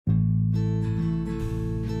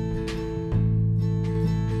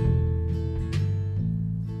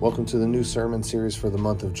Welcome to the new sermon series for the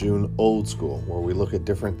month of June, Old School, where we look at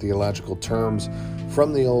different theological terms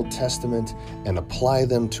from the Old Testament and apply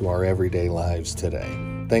them to our everyday lives today.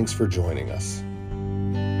 Thanks for joining us.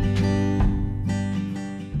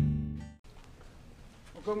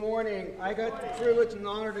 Well, good morning. I got the privilege and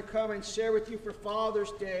honor to come and share with you for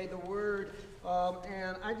Father's Day the Word.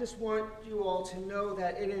 And I just want you all to know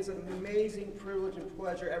that it is an amazing privilege and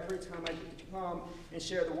pleasure every time I get to come and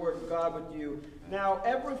share the Word of God with you. Now,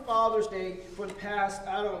 every Father's Day for the past,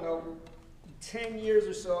 10 years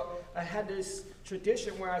or so, I had this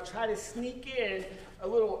tradition where I try to sneak in a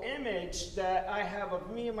little image that I have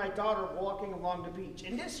of me and my daughter walking along the beach.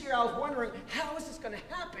 And this year I was wondering, how is this going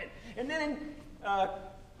to happen? And then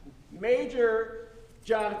Major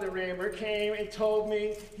Jonathan Raymer came and told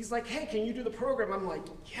me, he's like, hey, can you do the program? I'm like,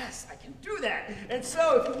 yes, I can do that. And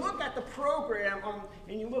so if you look at the program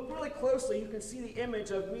and you look really closely, you can see the image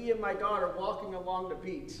of me and my daughter walking along the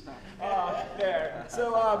beach there.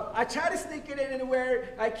 So I try to sneak it in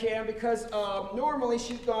anywhere I can because normally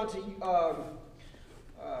she's gone to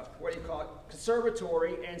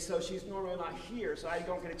conservatory, and so she's normally not here, so I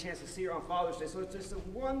don't get a chance to see her on Father's Day. So it's just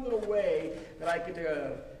one little way that I get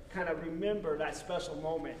to kind of remember that special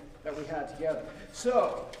moment that we had together.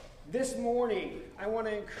 So this morning, I want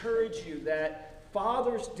to encourage you that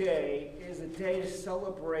Father's Day is a day to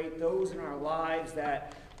celebrate those in our lives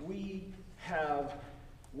that we have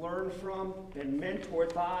learned from, been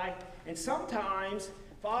mentored by, and sometimes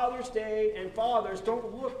Father's Day and fathers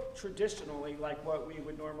don't look traditionally like what we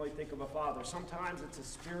would normally think of a father. Sometimes it's a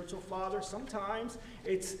spiritual father. Sometimes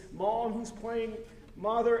it's mom who's playing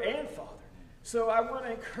mother and father. So I want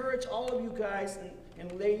to encourage all of you guys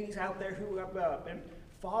and ladies out there who have been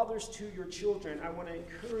fathers to your children. I want to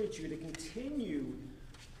encourage you to continue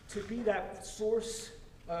to be that source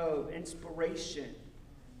of inspiration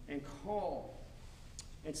and calm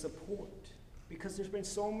and support. Because there's been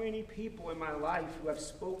so many people in my life who have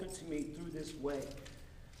spoken to me through this way.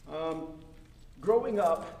 Growing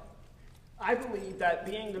up, I believed that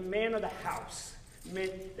being the man of the house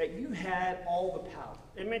meant that you had all the power.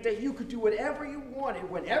 It meant that you could do whatever you wanted,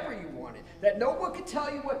 whenever you wanted. That no one could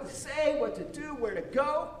tell you what to say, what to do, where to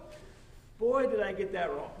go. Boy, did I get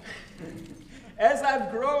that wrong. As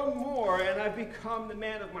I've grown more and I've become the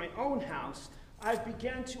man of my own house, I've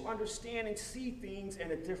begun to understand and see things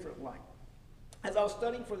in a different light. As I was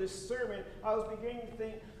studying for this sermon, I was beginning to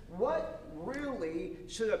think, what really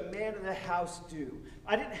should a man of the house do?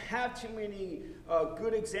 I didn't have too many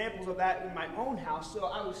good examples of that in my own house, so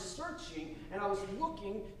I was searching and I was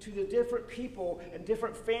looking to the different people and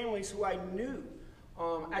different families who I knew.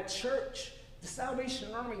 At church, the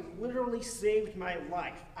Salvation Army literally saved my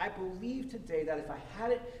life. I believe today that if I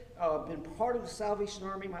hadn't been part of the Salvation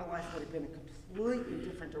Army, my life would have been a completely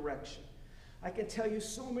different direction. I can tell you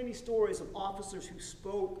so many stories of officers who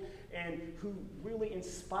spoke and who really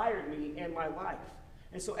inspired me in my life.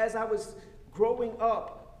 And so as I was growing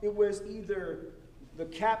up, it was either the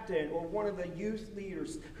captain or one of the youth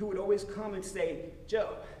leaders who would always come and say,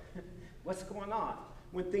 Joe, what's going on?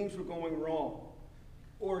 When things were going wrong.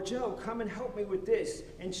 Or Joe, come and help me with this,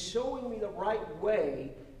 and showing me the right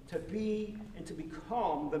way to be and to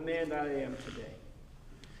become the man that I am today.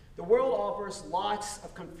 The world offers lots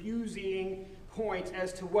of confusing points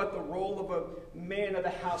as to what the role of a man of the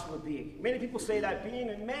house would be. Many people say that being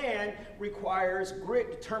a man requires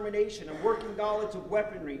grit, determination, and working knowledge of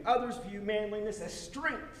weaponry. Others view manliness as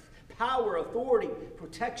strength, power, authority,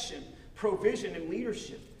 protection, provision, and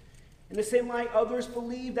leadership. In the same light, others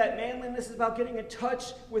believe that manliness is about getting in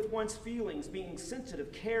touch with one's feelings, being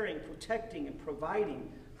sensitive, caring, protecting, and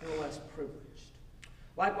providing for the less privileged.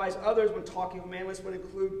 Likewise, others, when talking of manliness, would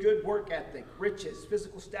include good work ethic, riches,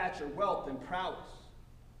 physical stature, wealth, and prowess.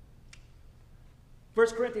 1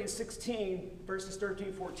 Corinthians 16, verses 13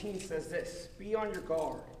 and 14 says this, be on your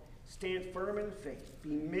guard, stand firm in the faith, be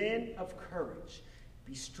men of courage,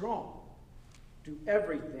 be strong, do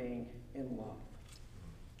everything in love.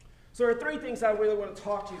 So there are three things I really want to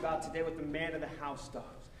talk to you about today what the man of the house does.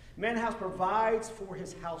 The man of the house provides for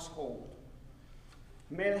his household.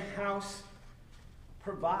 The man of the house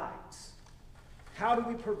provides. How do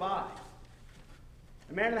we provide?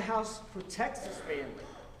 A man of the house protects his family.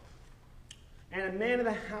 And a man of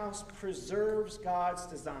the house preserves God's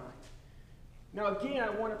design. Now again, I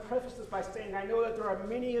want to preface this by saying I know that there are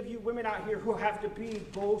many of you women out here who have to be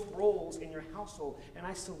both roles in your household. And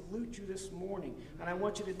I salute you this morning. And I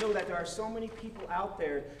want you to know that there are so many people out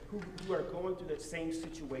there who are going through the same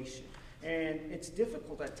situation. And it's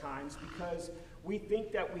difficult at times because we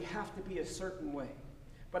think that we have to be a certain way.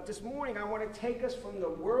 But this morning, I want to take us from the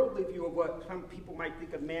worldly view of what some people might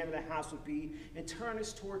think a man of the house would be and turn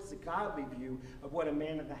us towards the godly view of what a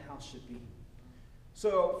man of the house should be.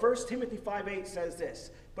 So 1 Timothy 5:8 says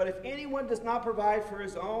this, "But if anyone does not provide for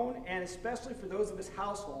his own, and especially for those of his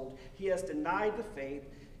household, he has denied the faith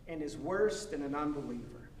and is worse than an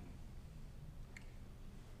unbeliever."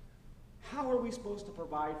 How are we supposed to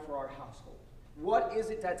provide for our household? What is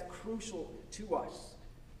it that's crucial to us?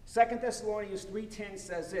 2 Thessalonians 3:10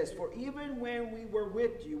 says this, "For even when we were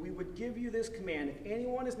with you, we would give you this command, if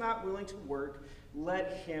anyone is not willing to work,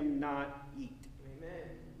 let him not eat."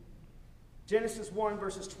 Amen. Genesis 1,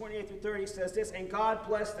 verses 28 through 30 says this, "And God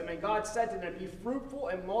blessed them, and God said to them, be fruitful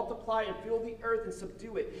and multiply and fill the earth and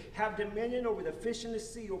subdue it. Have dominion over the fish in the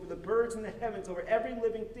sea, over the birds in the heavens, over every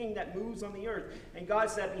living thing that moves on the earth. And God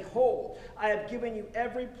said, behold, I have given you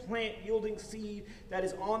every plant yielding seed that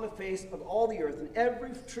is on the face of all the earth, and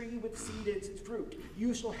every tree with seed in its fruit.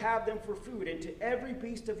 You shall have them for food, and to every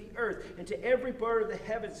beast of the earth, and to every bird of the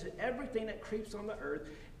heavens, and everything that creeps on the earth,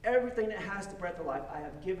 everything that has the breath of life, I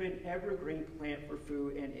have given every green plant for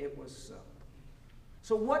food," and it was so.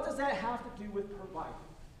 So what does that have to do with providing?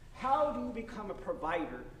 How do you become a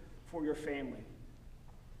provider for your family,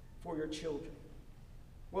 for your children?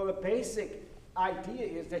 Well, the basic idea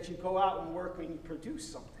is that you go out and work and you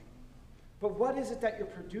produce something. But what is it that you're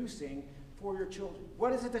producing for your children?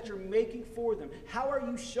 What is it that you're making for them? How are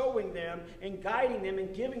you showing them and guiding them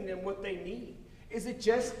and giving them what they need? Is it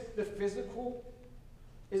just the physical?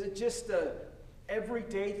 Is it just the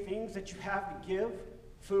everyday things that you have to give?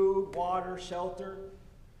 Food, water, shelter?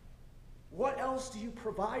 What else do you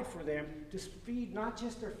provide for them to feed not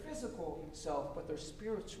just their physical self, but their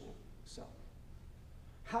spiritual self?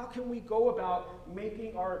 How can we go about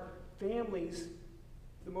making our families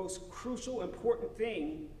the most crucial, important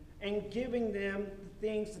thing and giving them the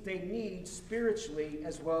things that they need spiritually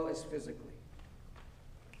as well as physically?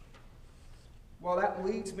 Well, that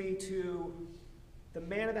leads me to the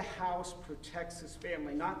man of the house protects his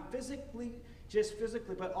family, not physically, just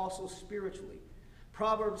physically, but also spiritually.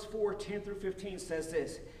 Proverbs 4:10 through 15 says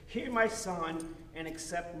this, "Hear, my son, and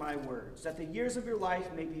accept my words, that the years of your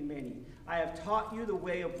life may be many. I have taught you the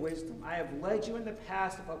way of wisdom. I have led you in the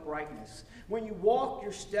paths of uprightness. When you walk,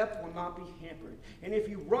 your step will not be hampered. And if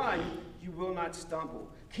you run, you will not stumble.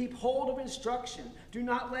 Keep hold of instruction. Do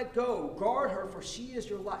not let go. Guard her, for she is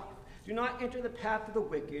your life. Do not enter the path of the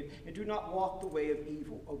wicked, and do not walk the way of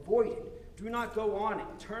evil. Avoid it. Do not go on it.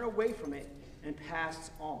 Turn away from it, and pass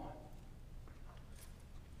on."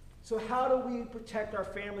 So how do we protect our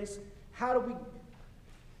families? How do we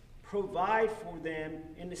provide for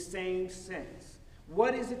them in the same sense?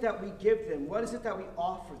 What is it that we give them? What is it that we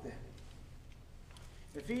offer them?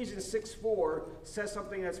 Ephesians 6:4 says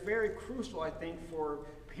something that's very crucial, I think, for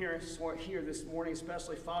parents here this morning,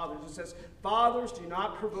 especially fathers. It says, "Fathers, do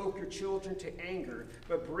not provoke your children to anger,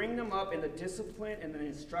 but bring them up in the discipline and the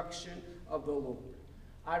instruction of the Lord."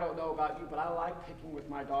 I don't know about you, but I like picking with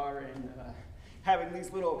my daughter and having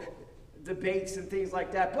these little debates and things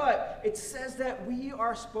like that. But it says that we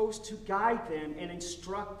are supposed to guide them and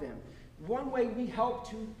instruct them. One way we help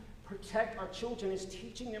to protect our children is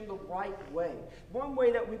teaching them the right way. One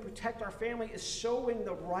way that we protect our family is showing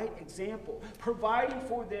the right example, providing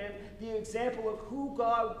for them the example of who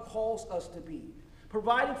God calls us to be,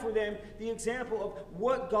 providing for them the example of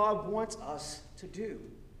what God wants us to do.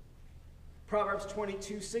 Proverbs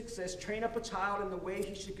 22:6 says, "Train up a child in the way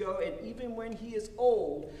he should go, and even when he is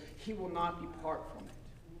old, he will not depart from it."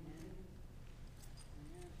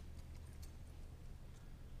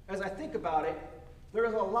 As I think about it,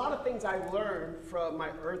 there's a lot of things I learned from my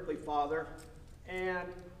earthly father, and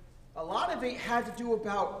a lot of it had to do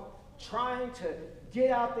about trying to get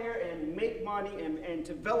out there and make money and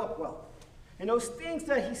develop wealth. And those things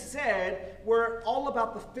that he said were all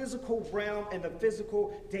about the physical realm and the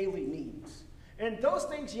physical daily needs. And those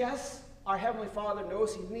things, yes, our Heavenly Father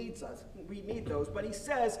knows He needs us. We need those. But He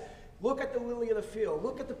says, look at the lily of the field.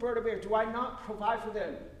 Look at the bird of air. Do I not provide for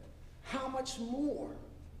them? How much more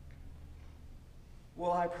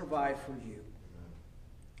will I provide for you?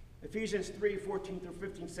 Ephesians 3:14 through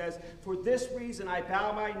 15 says, "For this reason I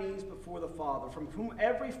bow my knees before the Father, from whom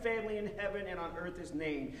every family in heaven and on earth is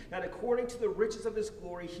named, that according to the riches of His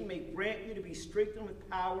glory He may grant you to be strengthened with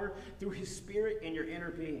power through His Spirit in your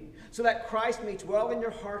inner being, so that Christ may dwell in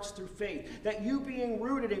your hearts through faith, that you being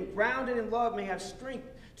rooted and grounded in love may have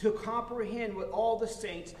strength to comprehend with all the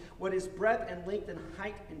saints what is breadth and length and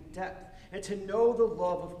height and depth, and to know the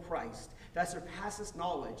love of Christ that surpasses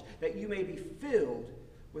knowledge, that you may be filled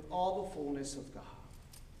with all the fullness of God."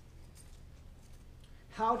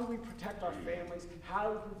 How do we protect our families? How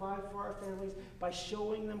do we provide for our families? By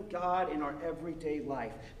showing them God in our everyday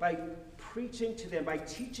life, by preaching to them, by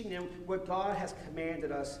teaching them what God has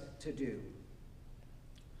commanded us to do.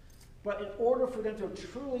 But in order for them to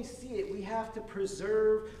truly see it, we have to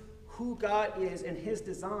preserve who God is and his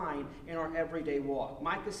design in our everyday walk.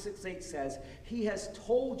 Micah 6:8 says, "He has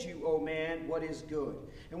told you, O man, what is good.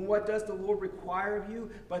 And what does the Lord require of you?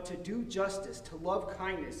 But to do justice, to love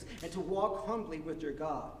kindness, and to walk humbly with your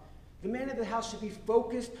God." The man of the house should be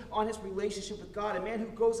focused on his relationship with God. A man who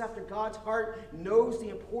goes after God's heart knows the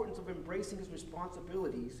importance of embracing his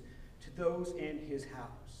responsibilities to those in his house.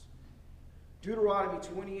 Deuteronomy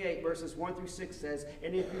 28, verses 1 through 6 says,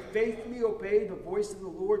 "And if you faithfully obey the voice of the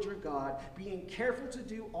Lord your God, being careful to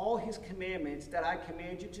do all his commandments that I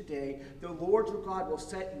command you today, the Lord your God will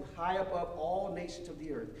set you high above all nations of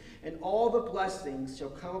the earth, and all the blessings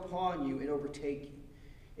shall come upon you and overtake you.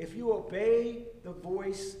 If you obey the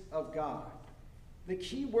voice of God." The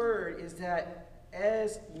key word is that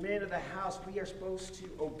as men of the house, we are supposed to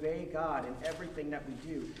obey God in everything that we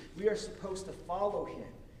do. We are supposed to follow him.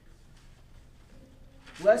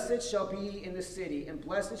 "Blessed shall be in the city, and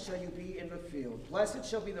blessed shall you be in the field. Blessed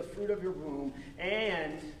shall be the fruit of your womb,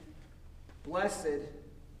 and blessed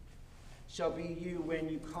shall be you when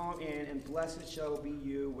you come in, and blessed shall be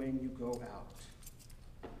you when you go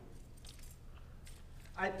out."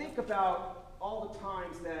 I think about all the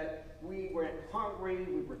times that we were hungry,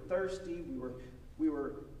 we were thirsty, we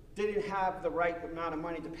didn't have the right amount of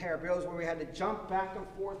money to pay our bills, where we had to jump back and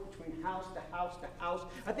forth between house to house to house.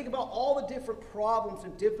 I think about all the different problems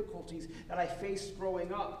and difficulties that I faced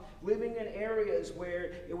growing up, living in areas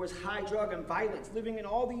where it was high drug and violence, living in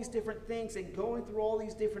all these different things and going through all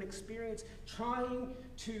these different experiences, trying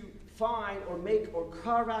to find or make or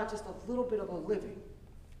carve out just a little bit of a living.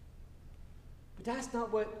 But that's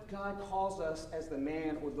not what God calls us as the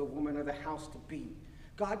man or the woman of the house to be.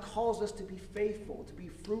 God calls us to be faithful, to be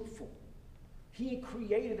fruitful. He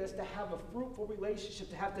created us to have a fruitful relationship,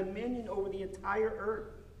 to have dominion over the entire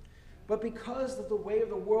earth. But because of the way of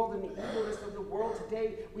the world and the evilness of the world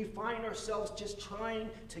today, we find ourselves just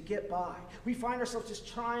trying to get by. We find ourselves just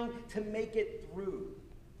trying to make it through.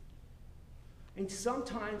 And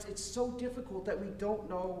sometimes it's so difficult that we don't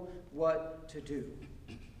know what to do.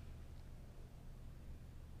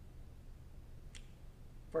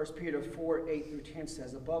 1 Peter 4, 8 through 10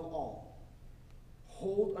 says, "Above all,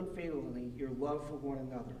 hold unfailingly your love for one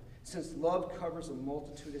another, since love covers a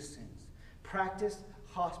multitude of sins. Practice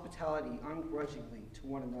hospitality ungrudgingly to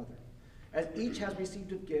one another. As each has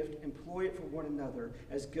received a gift, employ it for one another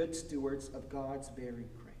as good stewards of God's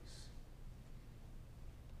varied grace."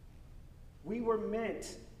 We were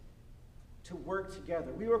meant to work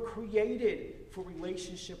together. We were created for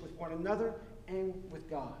relationship with one another and with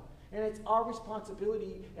God. And it's our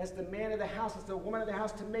responsibility as the man of the house, as the woman of the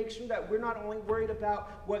house, to make sure that we're not only worried about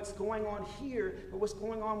what's going on here, but what's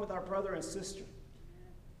going on with our brother and sister.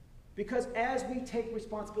 Because as we take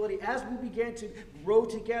responsibility, as we begin to grow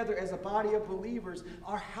together as a body of believers,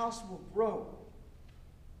 our house will grow.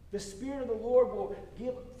 The Spirit of the Lord will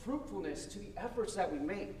give fruitfulness to the efforts that we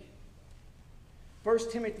make.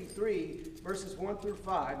 1 Timothy 3, verses 1 through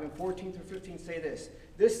 5 and 14 through 15 say this: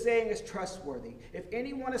 "This saying is trustworthy. If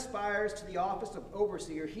anyone aspires to the office of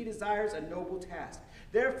overseer, he desires a noble task.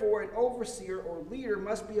 Therefore, an overseer or leader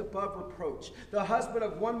must be above reproach, the husband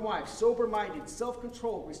of one wife, sober-minded,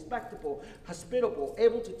 self-controlled, respectable, hospitable,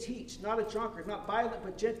 able to teach, not a drunkard, not violent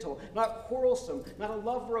but gentle, not quarrelsome, not a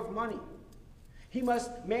lover of money. He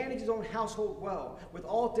must manage his own household well, with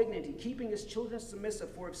all dignity, keeping his children submissive.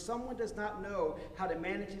 For if someone does not know how to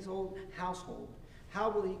manage his own household, how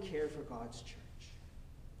will he care for God's church?"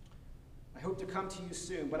 I hope to come to you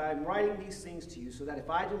soon, but I am writing these things to you so that if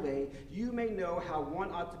I delay, you may know how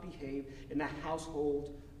one ought to behave in the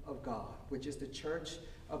household of God, which is the church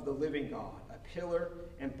of the living God, a pillar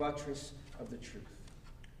and buttress of the truth.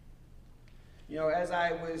 You know, as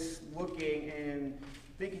I was looking and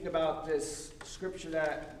thinking about this scripture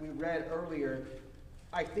that we read earlier,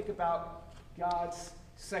 I think about God's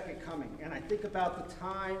second coming. And I think about the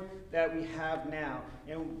time that we have now.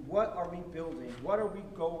 And what are we building? What are we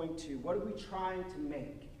going to? What are we trying to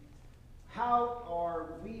make? How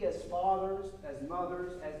are we as fathers, as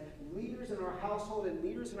mothers, as leaders in our household and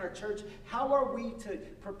leaders in our church, how are we to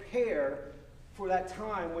prepare for that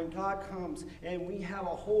time when God comes and we have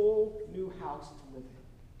a whole new house to live in?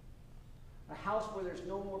 A house where there's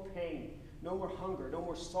no more pain, no more hunger, no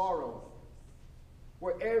more sorrow,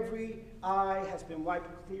 where every eye has been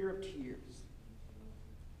wiped clear of tears,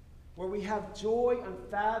 where we have joy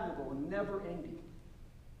unfathomable and never ending.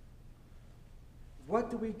 What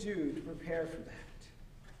do we do to prepare for that?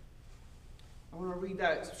 I want to read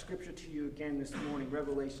that scripture to you again this morning,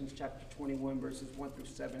 Revelation chapter 21, verses 1 through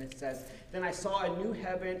 7. It says, "Then I saw a new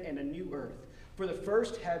heaven and a new earth, for the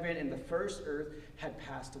first heaven and the first earth had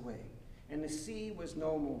passed away, and the sea was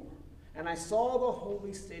no more. And I saw the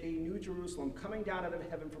holy city, New Jerusalem, coming down out of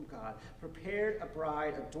heaven from God, prepared a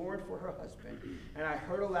bride adorned for her husband. And I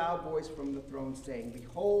heard a loud voice from the throne saying,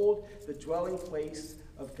 Behold, the dwelling place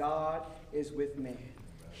of God is with man.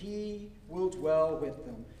 He will dwell with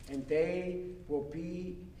them, and they will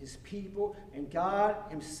be his people, and God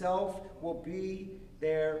himself will be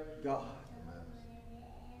their God.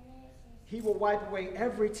 He will wipe away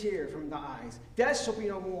every tear from the eyes. Death shall be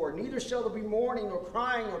no more, neither shall there be mourning, nor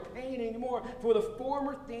crying, or pain anymore, for the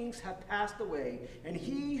former things have passed away. And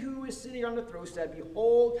he who is sitting on the throne said,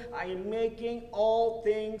 Behold, I am making all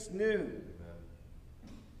things new.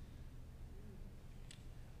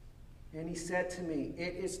 And he said to me,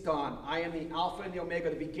 It is done. I am the Alpha and the Omega,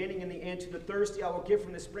 the beginning and the end. To the thirsty I will give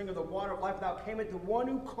from the spring of the water of life without payment. The one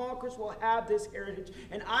who conquers will have this heritage,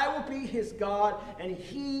 and I will be his God, and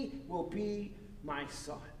he will be my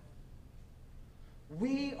son.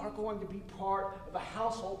 We are going to be part of a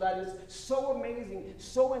household that is so amazing,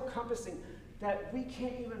 so encompassing, that we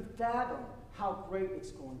can't even fathom how great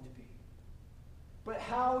it's going to be. But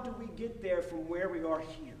how do we get there from where we are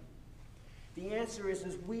here? The answer is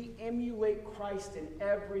we emulate Christ in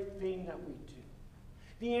everything that we do.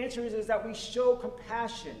 The answer is that we show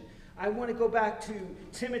compassion. I want to go back to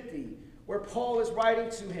Timothy, where Paul is writing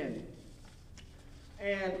to him.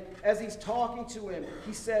 And as he's talking to him,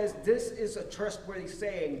 he says, this is a trustworthy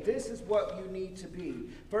saying. This is what you need to be.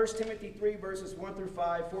 1 Timothy 3, verses 1 through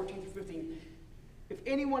 5, 14 through 15. If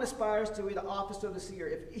anyone aspires to be the office of the seer,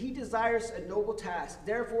 if he desires a noble task,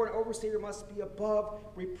 therefore an overseer must be above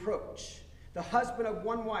reproach. The husband of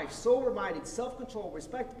one wife, sober-minded, self-controlled,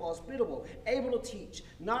 respectable, hospitable, able to teach,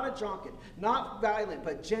 not a drunkard, not violent,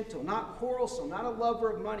 but gentle, not quarrelsome, not a lover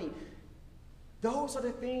of money. Those are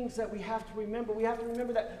the things that we have to remember. We have to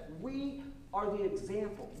remember that we are the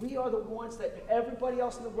example. We are the ones that everybody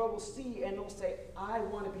else in the world will see, and they'll say, I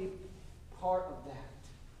want to be part of that.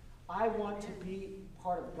 I want to be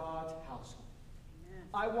part of God's household.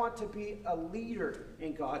 I want to be a leader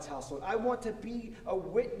in God's household. I want to be a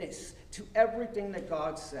witness to everything that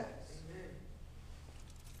God says.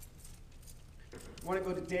 I want to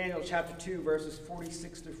go to Daniel chapter 2, verses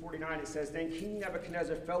 46 through 49. It says, Then King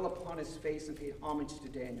Nebuchadnezzar fell upon his face and paid homage to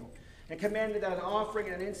Daniel, and commanded that an offering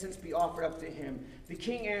and an incense be offered up to him. The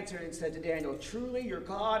king answered and said to Daniel, Truly your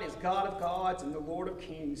God is God of gods and the Lord of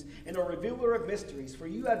kings, and a revealer of mysteries, for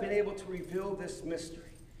you have been able to reveal this mystery.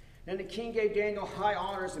 Then the king gave Daniel high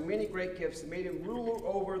honors and many great gifts, and made him ruler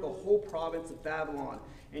over the whole province of Babylon,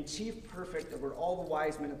 and chief prefect over all the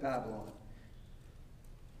wise men of Babylon.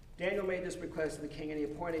 Daniel made this request to the king, and he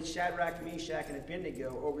appointed Shadrach, Meshach, and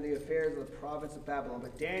Abednego over the affairs of the province of Babylon.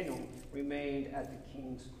 But Daniel remained at the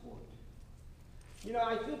king's court. You know,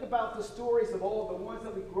 I think about the stories of all the ones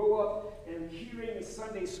that we grow up and hearing in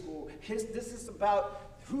Sunday school. This is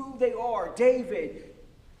about who they are. David,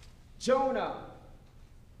 Jonah,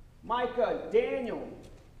 Micah, Daniel,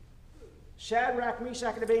 Shadrach,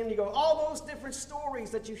 Meshach, and Abednego, all those different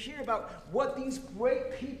stories that you hear about what these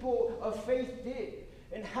great people of faith did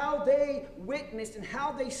and how they witnessed and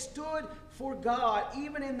how they stood for God,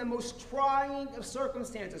 even in the most trying of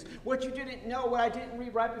circumstances. What you didn't know, what I didn't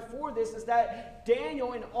read right before this, is that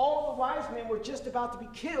Daniel and all the wise men were just about to be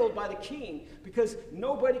killed by the king because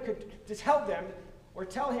nobody could tell them or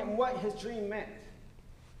tell him what his dream meant.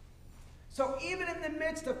 So even in the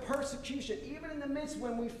midst of persecution, even in the midst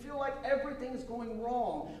when we feel like everything is going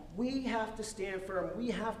wrong, we have to stand firm.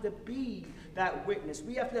 We have to be that witness.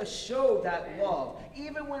 We have to show that love.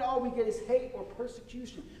 Even when all we get is hate or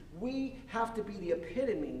persecution, we have to be the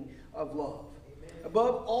epitome of love. Amen.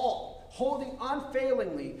 Above all, holding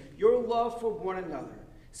unfailingly your love for one another.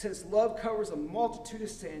 Since love covers a multitude of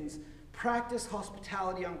sins, practice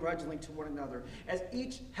hospitality ungrudgingly to one another. As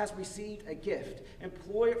each has received a gift,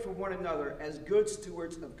 employ it for one another as good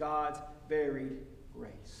stewards of God's varied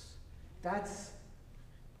grace. That's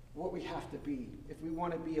what we have to be if we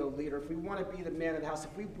want to be a leader, if we want to be the man of the house,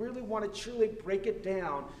 if we really want to truly break it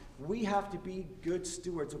down, we have to be good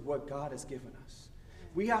stewards of what God has given us.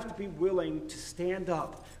 We have to be willing to stand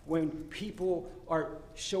up when people are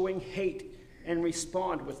showing hate and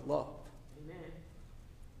respond with love.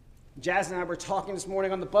 Jazz and I were talking this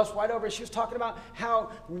morning on the bus ride over. She was talking about how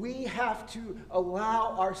we have to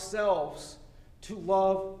allow ourselves to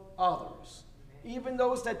love others. Even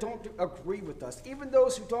those that don't agree with us. Even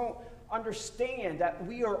those who don't understand that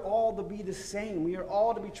we are all to be the same. We are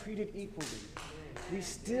all to be treated equally. We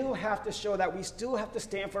still have to show that. We still have to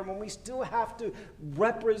stand firm, and we still have to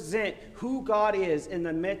represent who God is in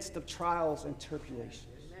the midst of trials and tribulations.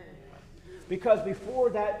 Because before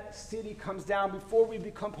that city comes down, before we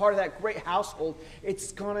become part of that great household,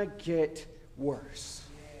 it's going to get worse.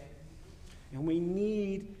 And we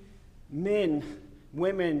need men,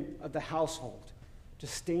 women of the household to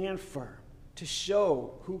stand firm, to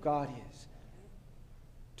show who God is,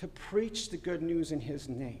 to preach the good news in his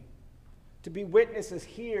name, to be witnesses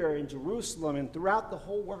here in Jerusalem and throughout the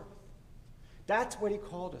whole world. That's what he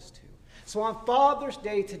called us to. So on Father's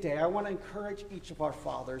Day today, I want to encourage each of our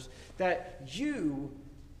fathers that you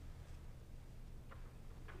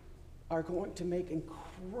are going to make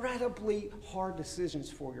incredibly hard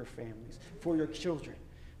decisions for your families, for your children.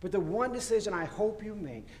 But the one decision I hope you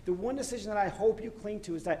make, the one decision that I hope you cling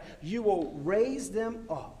to is that you will raise them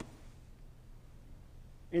up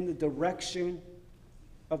in the direction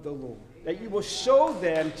of the Lord. That you will show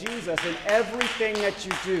them Jesus in everything that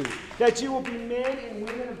you do. That you will be men and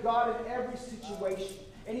women of God in every situation.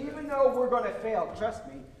 And even though we're going to fail, trust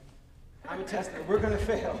me, I'm a testament, we're going to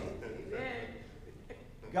fail.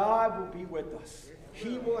 God will be with us.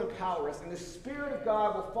 He will empower us. And the Spirit of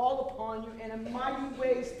God will fall upon you. And in mighty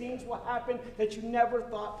ways, things will happen that you never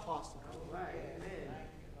thought possible.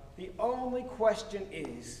 The only question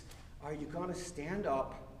is, are you going to stand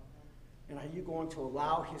up? And are you going to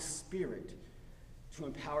allow his Spirit to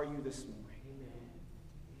empower you this morning?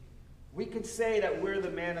 We could say that we're the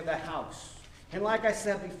man of the house. And like I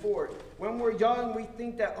said before, when we're young, we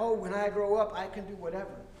think that, oh, when I grow up, I can do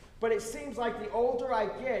whatever. But it seems like the older I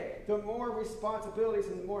get, the more responsibilities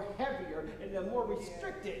and the more heavier and the more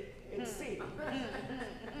restricted it seems.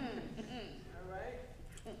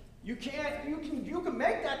 You can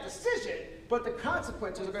make that decision, but the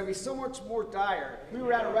consequences are going to be so much more dire. We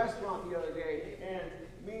were at a restaurant the other day,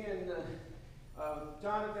 and me and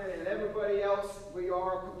Jonathan and everybody else, we're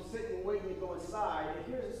sitting waiting to go inside, and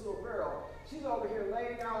here's this little girl. She's over here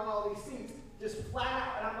laying down on all these seats, just flat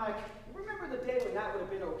out, and I'm like, remember the day when that would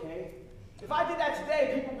have been okay? If I did that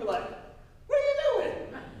today, people would be like, what are you doing?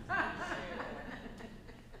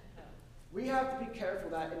 We have to be careful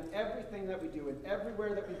that in everything that we do, and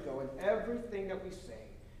everywhere that we go, and everything that we say,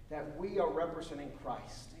 that we are representing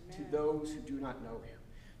Christ to those who do not know him.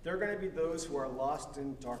 There are going to be those who are lost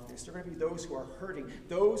in darkness. There are going to be those who are hurting,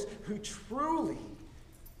 those who truly,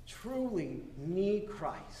 truly need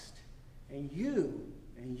Christ. And you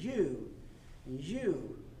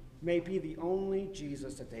may be the only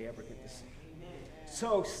Jesus that they ever get to see.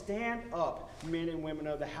 So stand up, men and women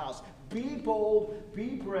of the house. Be bold,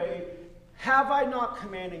 be brave. Have I not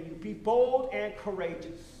commanded you? Be bold and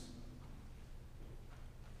courageous.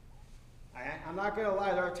 I'm not going to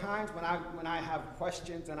lie. There are times when I have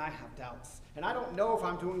questions and I have doubts. And I don't know if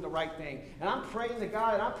I'm doing the right thing. And I'm praying to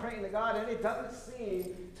God, and it doesn't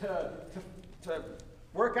seem to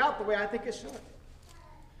work out the way I think it should.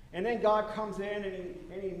 And then God comes in and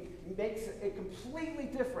he makes it completely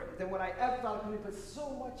different than what I ever thought it would be, but so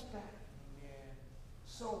much better.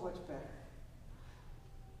 So much better.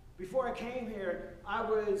 Before I came here, I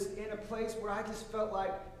was in a place where I just felt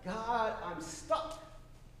like, God, I'm stuck.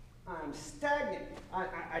 I'm stagnant.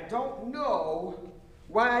 I don't know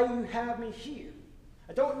why you have me here.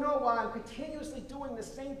 I don't know why I'm continuously doing the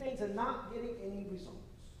same things and not getting any results.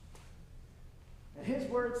 And his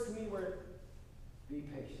words to me were, be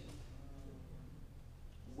patient.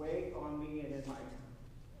 Wait on me and in my time.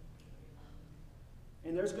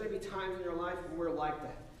 And there's going to be times in your life when we're like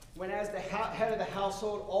that. When as the head of the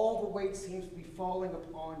household, all the weight seems to be falling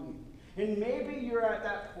upon you. And maybe you're at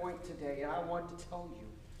that point today, and I want to tell you,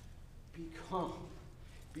 be calm,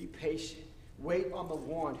 be patient. Wait on the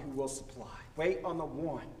one who will supply. Wait on the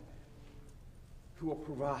one who will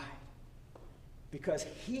provide. Because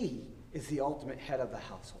he is the ultimate head of the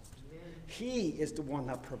household. He is the one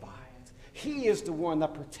that provides. He is the one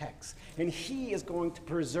that protects. And he is going to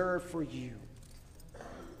preserve for you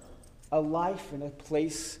a life and a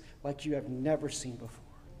place like you have never seen before.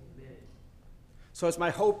 So it's my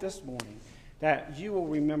hope this morning that you will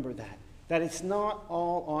remember that it's not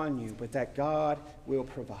all on you, but that God will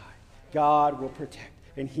provide. God will protect,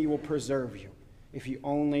 and he will preserve you if you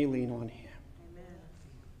only lean on him. Amen.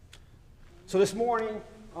 So this morning,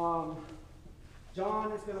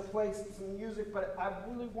 John is going to play some music, but I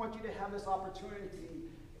really want you to have this opportunity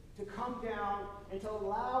to come down and to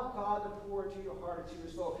allow God to pour into your heart and to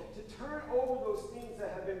your soul, to turn over those things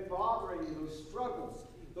that have been bothering you, those struggles,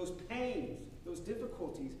 those pains, those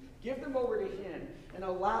difficulties. Give them over to him and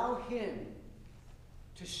allow him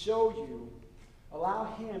to show you, allow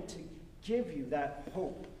him to give you that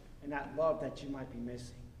hope and that love that you might be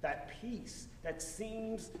missing. that peace that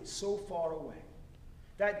seems so far away,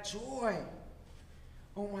 that joy.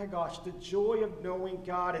 Oh my gosh, the joy of knowing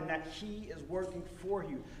God and that He is working for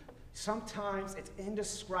you. Sometimes it's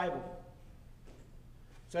indescribable.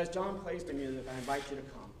 So as John plays the music, I invite you to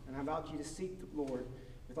come, and I invite you to seek the Lord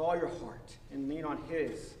with all your heart and lean on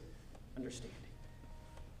His understanding.